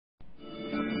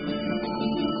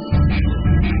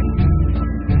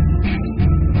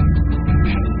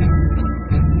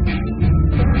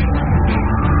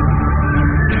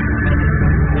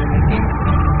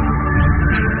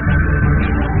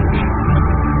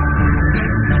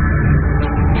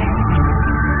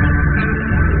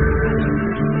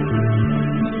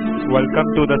Welcome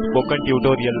to the spoken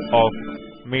tutorial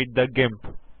of Meet the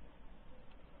GIMP.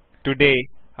 Today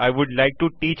I would like to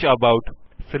teach about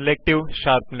selective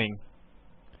sharpening.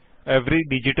 Every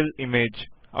digital image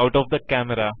out of the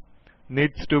camera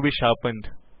needs to be sharpened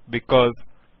because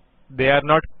they are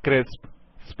not crisp,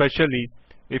 especially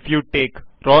if you take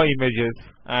raw images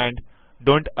and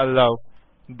don't allow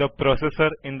the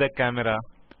processor in the camera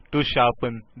to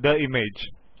sharpen the image.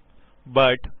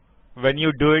 But when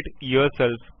you do it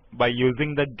yourself by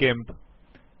using the GIMP,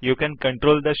 you can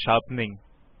control the sharpening.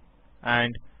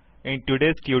 And in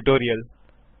today's tutorial,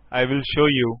 I will show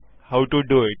you how to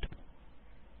do it.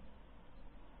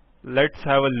 Let's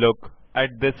have a look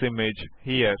at this image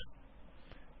here.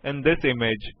 In this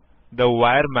image, the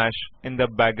wire mesh in the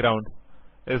background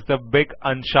is the big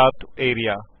unsharpened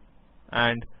area,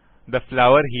 and the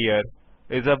flower here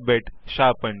is a bit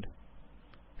sharpened.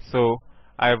 So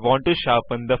I want to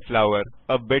sharpen the flower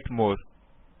a bit more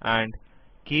and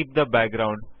keep the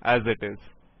background as it is.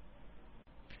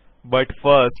 But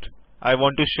first, I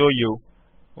want to show you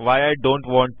why I don't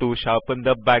want to sharpen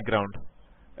the background.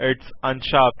 It's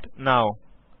unsharpened now,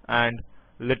 and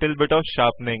little bit of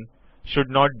sharpening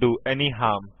should not do any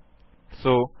harm.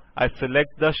 So I select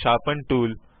the sharpen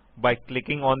tool by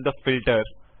clicking on the filter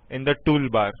in the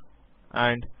toolbar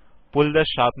and pull the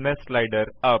sharpness slider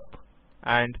up,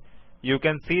 and you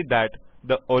can see that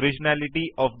the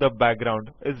originality of the background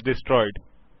is destroyed.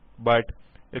 But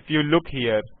if you look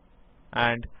here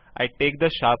and I take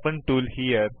the sharpen tool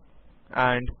here,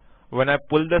 and when I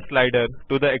pull the slider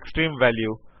to the extreme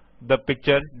value, the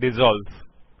picture dissolves.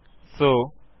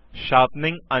 So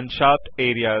sharpening unsharpened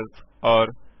areas or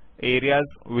areas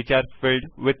which are filled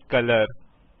with color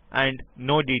and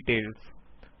no details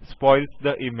spoils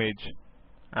the image,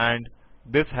 and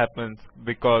this happens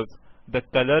because the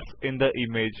colors in the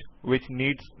image which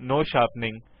needs no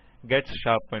sharpening gets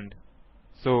sharpened.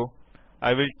 So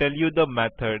I will tell you the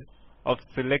method of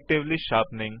selectively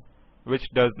sharpening which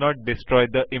does not destroy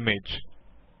the image.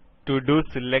 To do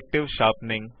selective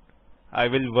sharpening, I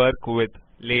will work with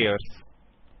layers.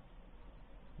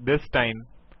 This time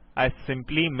I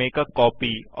simply make a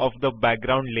copy of the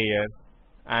background layer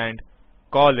and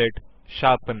call it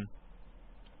sharpen.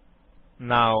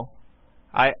 Now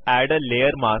I add a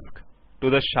layer mask to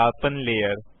the sharpen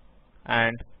layer,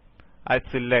 and I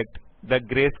select the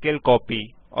grayscale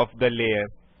copy of the layer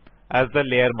as the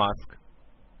layer mask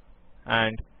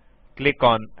and click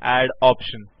on add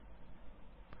option,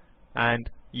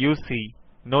 and you see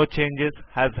no changes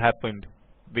has happened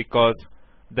because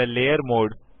the layer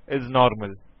mode is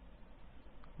normal.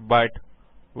 But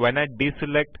when I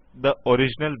deselect the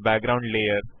original background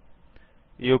layer,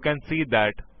 you can see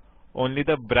that only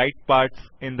the bright parts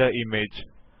in the image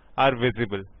are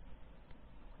visible.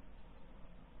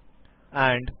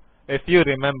 And if you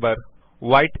remember,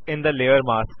 white in the layer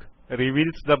mask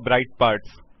reveals the bright parts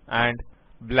and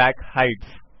black hides,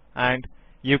 and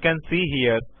you can see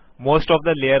here most of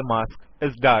the layer mask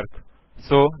is dark,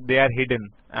 so they are hidden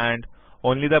and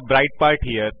only the bright part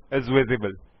here is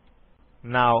visible.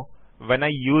 Now when I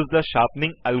use the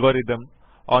sharpening algorithm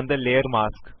on the layer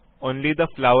mask, only the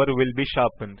flower will be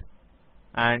sharpened,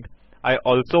 and I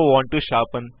also want to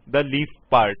sharpen the leaf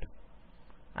part.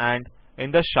 And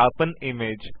in the sharpen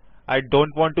image, I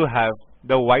don't want to have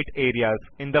the white areas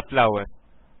in the flower,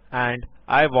 and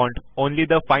I want only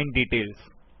the fine details.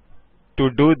 To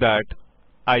do that,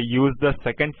 I use the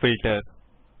second filter,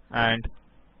 and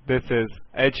this is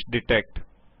edge detect.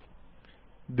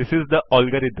 This is the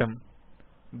algorithm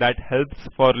that helps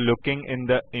for looking in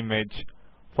the image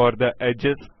for the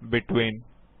edges between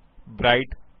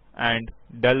bright and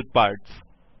dull parts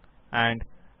and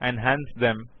enhance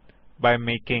them by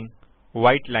making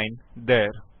white line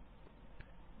there.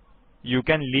 You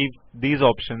can leave these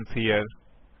options here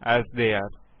as they are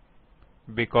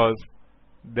because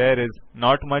there is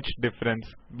not much difference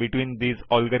between these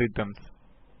algorithms,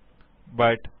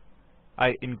 but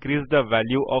I increase the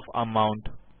value of amount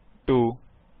to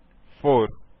 4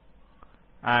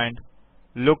 and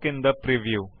look in the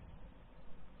preview.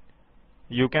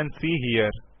 You can see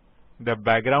here the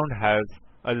background has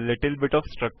a little bit of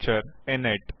structure in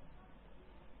it,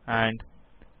 and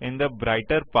in the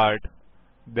brighter part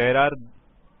there are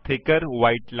thicker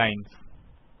white lines.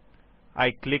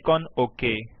 I click on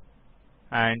OK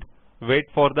and wait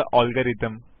for the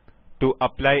algorithm to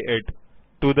apply it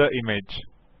to the image.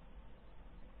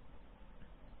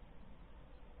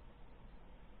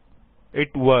 It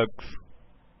works,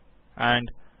 and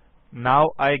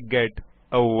now I get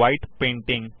a white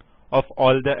painting of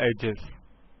all the edges.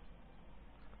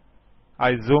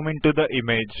 I zoom into the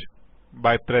image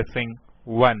by pressing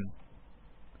 1,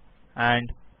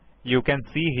 and You can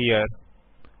see here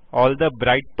all the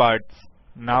bright parts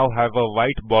now have a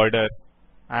white border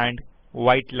and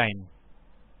white line,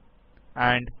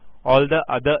 and all the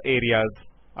other areas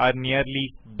are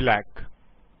nearly black.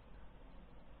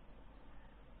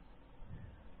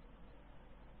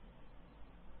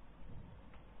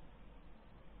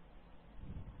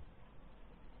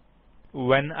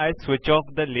 When I switch off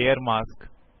the layer mask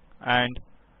and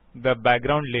the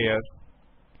background layer,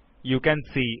 you can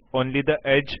see only the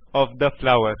edge of the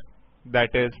flower, that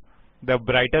is, the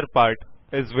brighter part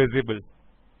is visible.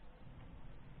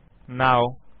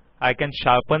 Now I can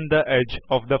sharpen the edge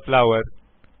of the flower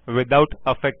without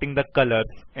affecting the colors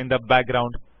in the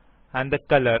background and the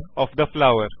color of the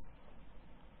flower.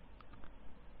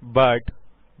 But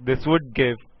this would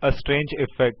give a strange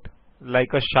effect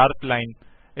like a sharp line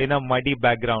in a muddy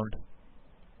background.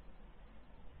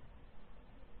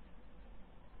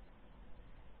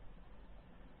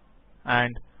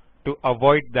 And to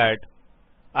avoid that,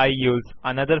 I use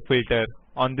another filter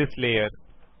on this layer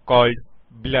called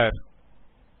blur.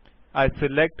 I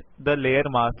select the layer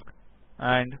mask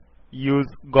and use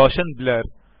Gaussian blur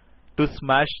to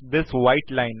smash this white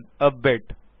line a bit,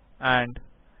 and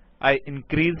I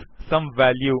increase some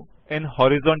value in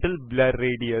horizontal blur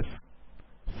radius,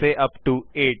 say up to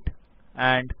 8,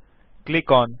 and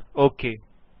click on OK.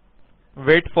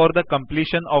 Wait for the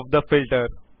completion of the filter,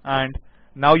 and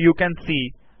now you can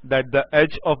see that the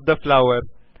edge of the flower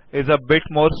is a bit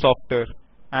more softer,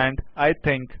 and I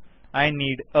think I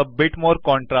need a bit more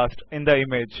contrast in the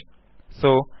image.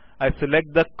 So I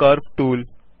select the curve tool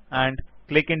and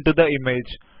click into the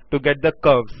image to get the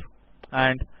curves,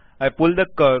 and I pull the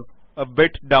curve a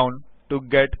bit down to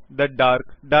get the dark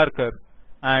darker,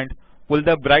 and pull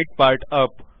the bright part up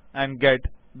and get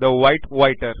the white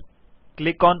whiter.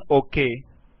 Click on OK,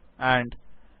 and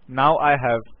now I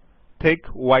have thick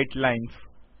white lines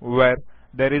where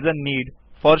there is a need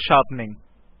for sharpening,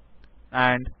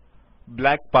 and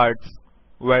black parts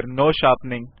where no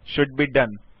sharpening should be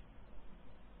done.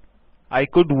 I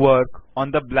could work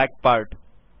on the black part,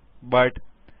 but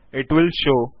it will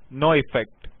show no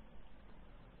effect.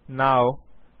 Now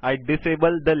I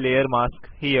disable the layer mask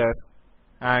here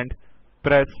and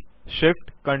press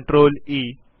Shift Ctrl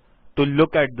E to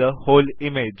look at the whole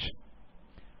image.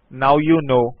 Now you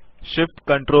know Shift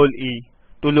Ctrl E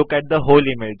to look at the whole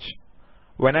image.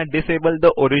 When I disable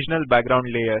the original background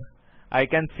layer, I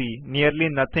can see nearly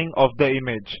nothing of the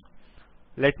image.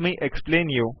 Let me explain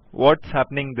you what's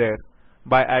happening there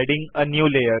by adding a new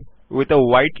layer with a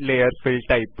white layer fill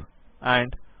type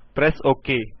and press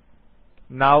OK.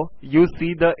 Now you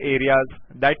see the areas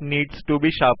that needs to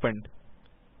be sharpened.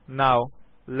 Now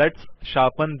let's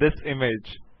sharpen this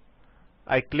image.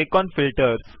 I click on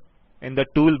Filters in the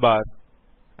toolbar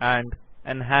and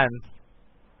Enhance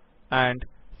and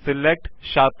select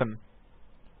Sharpen.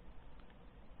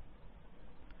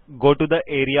 Go to the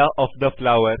area of the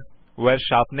flower where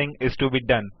sharpening is to be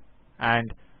done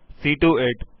and see to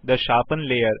it the sharpen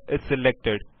layer is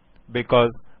selected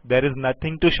because there is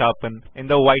nothing to sharpen in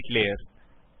the white layer.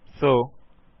 So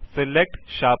select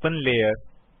Sharpen Layer,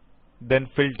 then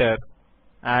Filter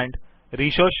and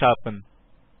Reshow Sharpen,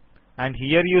 and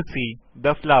here you see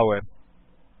the flower,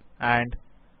 and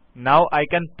now I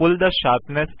can pull the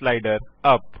sharpness slider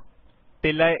up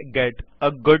till I get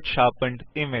a good sharpened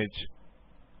image,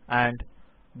 and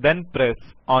then press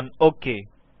on OK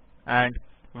and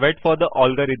wait for the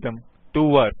algorithm to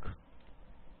work.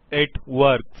 It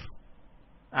works,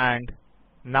 and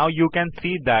now you can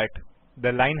see that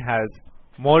the line has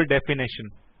more definition.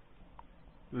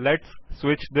 Let's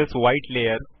switch this white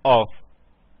layer off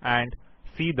and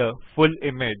see the full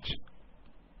image.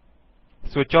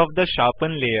 Switch off the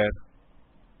sharpen layer,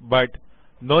 but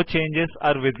no changes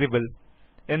are visible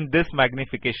in this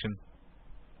magnification.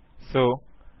 So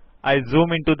I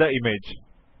zoom into the image,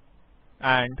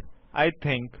 and I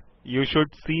think you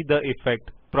should see the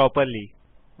effect properly.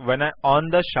 When I on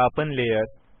the sharpen layer,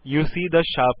 you see the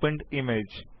sharpened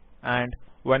image, and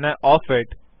when I off it,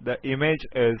 the image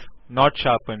is not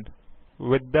sharpened.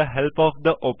 With the help of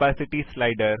the opacity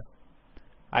slider,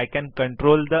 I can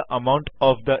control the amount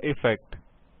of the effect.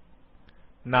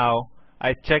 Now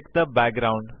I check the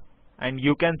background, and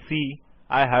you can see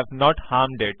I have not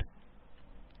harmed it.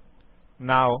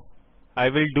 Now I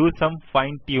will do some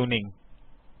fine tuning.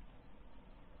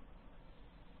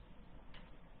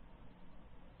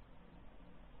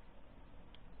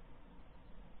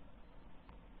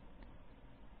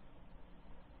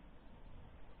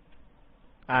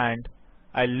 And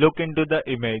I look into the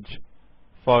image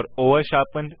for over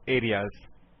sharpened areas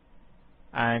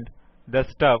and the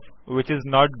stuff which is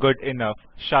not good enough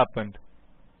sharpened.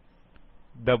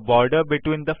 The border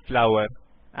between the flower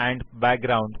and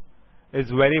background is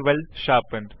very well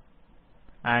sharpened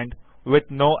and with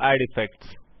no add effects.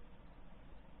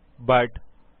 But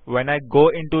when I go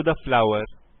into the flower,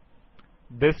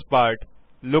 this part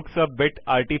looks a bit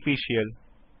artificial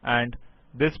and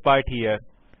this part here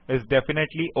is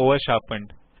definitely over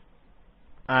sharpened.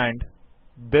 And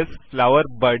this flower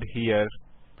bud here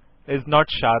is not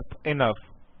sharp enough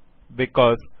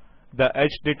because the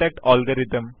edge detect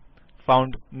algorithm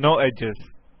found no edges.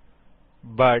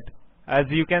 But as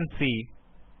you can see,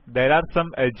 there are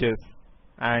some edges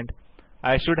and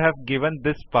I should have given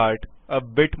this part a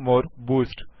bit more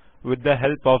boost with the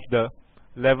help of the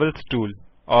levels tool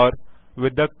or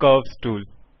with the curves tool.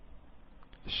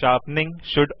 Sharpening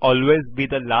should always be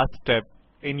the last step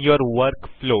in your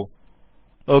workflow.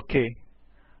 Okay,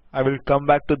 I will come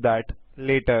back to that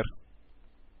later.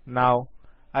 Now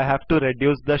I have to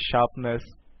reduce the sharpness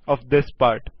of this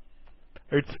part.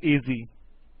 It's easy.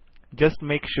 Just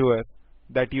make sure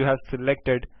that you have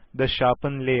selected the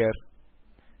sharpen layer.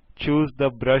 Choose the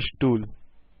brush tool.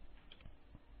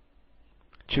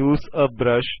 Choose a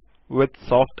brush with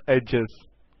soft edges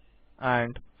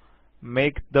and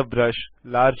make the brush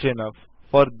large enough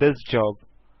for this job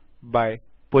by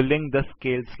pulling the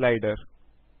scale slider.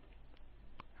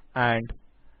 And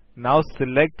now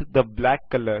select the black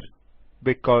color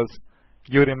because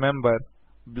you remember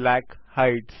black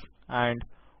hides and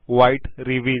white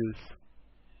reveals.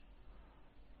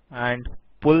 And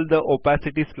pull the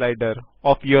opacity slider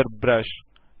of your brush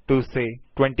to say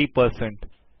 20%.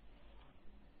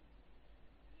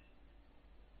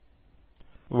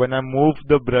 When I move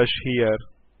the brush here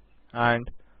and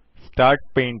start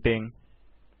painting,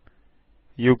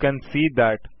 you can see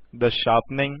that the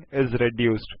sharpening is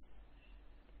reduced.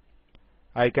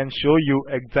 I can show you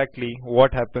exactly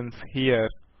what happens here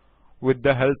with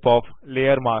the help of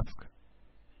layer mask.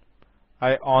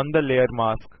 I on the layer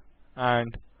mask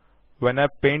and when I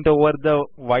paint over the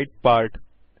white part,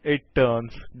 it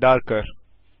turns darker.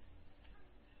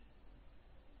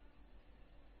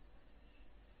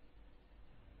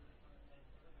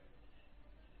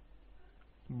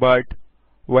 But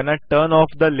when I turn off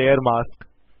the layer mask,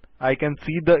 I can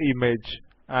see the image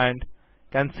and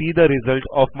can see the result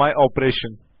of my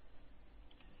operation.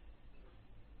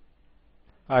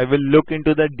 I will look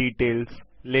into the details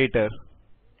later.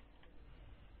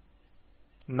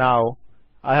 Now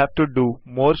I have to do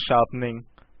more sharpening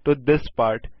to this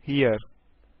part here.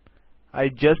 I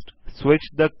just switch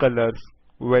the colors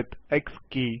with X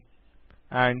key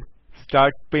and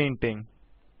start painting.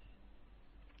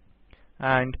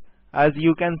 And as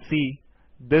you can see,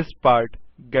 this part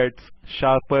gets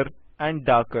sharper and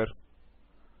darker.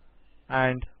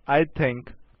 And I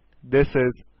think this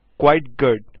is quite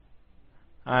good.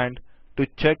 And to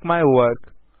check my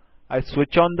work, I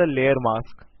switch on the layer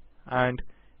mask and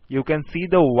you can see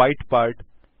the white part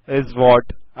is what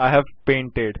I have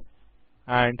painted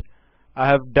and I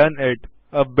have done it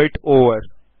a bit over.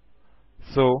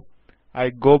 So I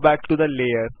go back to the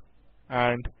layer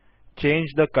and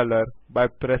change the color by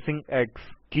pressing X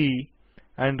key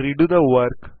and redo the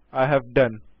work I have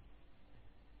done.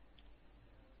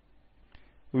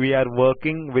 We are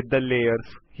working with the layers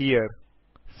here,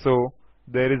 so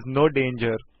there is no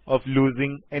danger of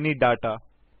losing any data.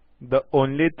 The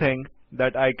only thing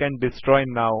that I can destroy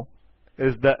now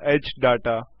is the edge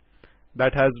data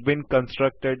that has been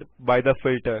constructed by the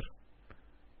filter,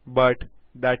 but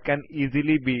that can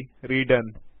easily be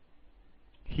redone.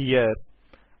 Here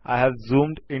I have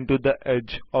zoomed into the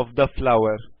edge of the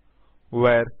flower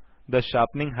where the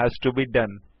sharpening has to be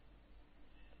done,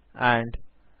 and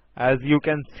as you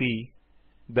can see,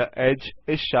 the edge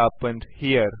is sharpened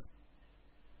here.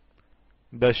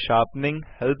 The sharpening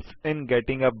helps in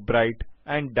getting a bright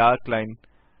and dark line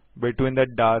between the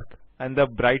dark and the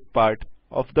bright part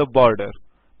of the border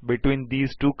between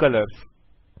these two colors.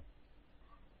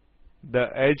 The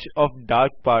edge of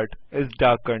dark part is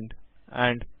darkened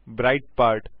and bright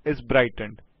part is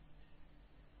brightened.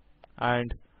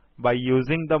 And by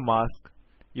using the mask,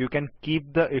 you can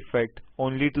keep the effect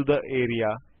only to the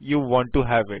area you want to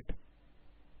have it.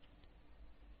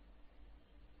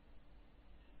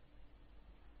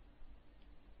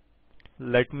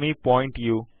 Let me point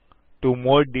you to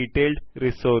more detailed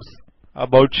resource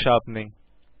about sharpening.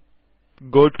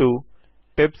 Go to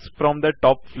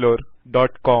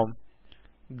tipsfromthetopfloor.com,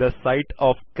 the site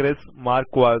of Chris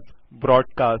Marquard's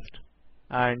broadcast,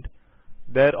 and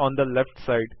there on the left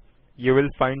side you will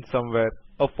find somewhere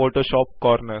a Photoshop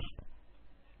corner.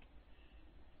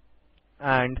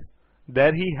 And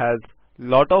there he has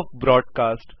lot of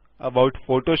broadcast about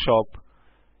Photoshop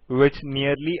which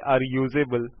nearly are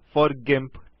usable for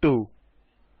GIMP too,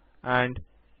 and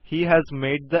he has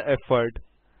made the effort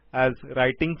as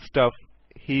writing stuff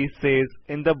he says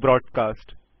in the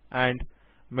broadcast and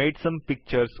made some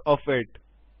pictures of it,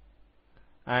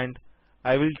 and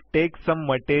I will take some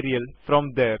material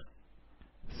from there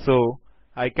so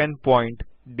I can point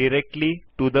directly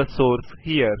to the source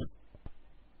here.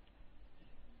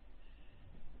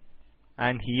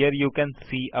 And here you can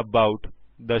see about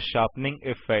the sharpening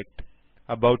effect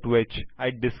about which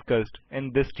I discussed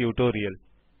in this tutorial.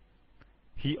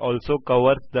 He also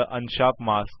covers the unsharp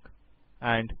mask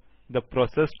and the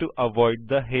process to avoid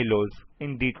the halos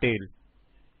in detail,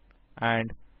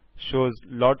 and shows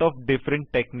lot of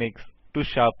different techniques to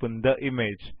sharpen the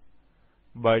image.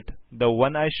 But the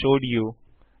one I showed you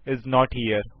is not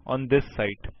here on this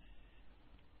site.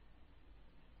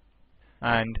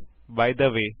 And by the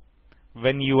way,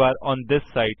 when you are on this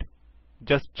site,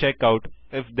 just check out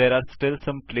if there are still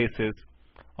some places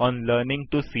on Learning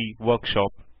to See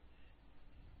workshop.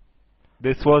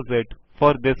 This was it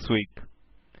for this week.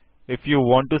 If you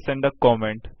want to send a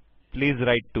comment, please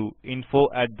write to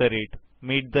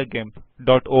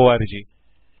info@meetthegimp.org.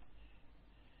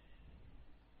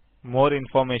 More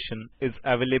information is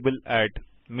available at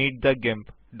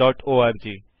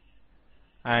meetthegimp.org,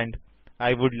 and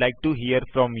I would like to hear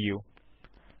from you.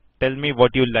 Tell me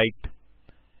what you liked,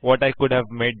 what I could have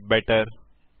made better,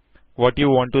 what you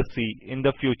want to see in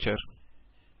the future.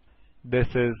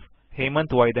 This is Hemant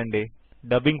Vaidande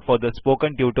dubbing for the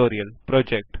Spoken Tutorial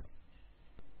project.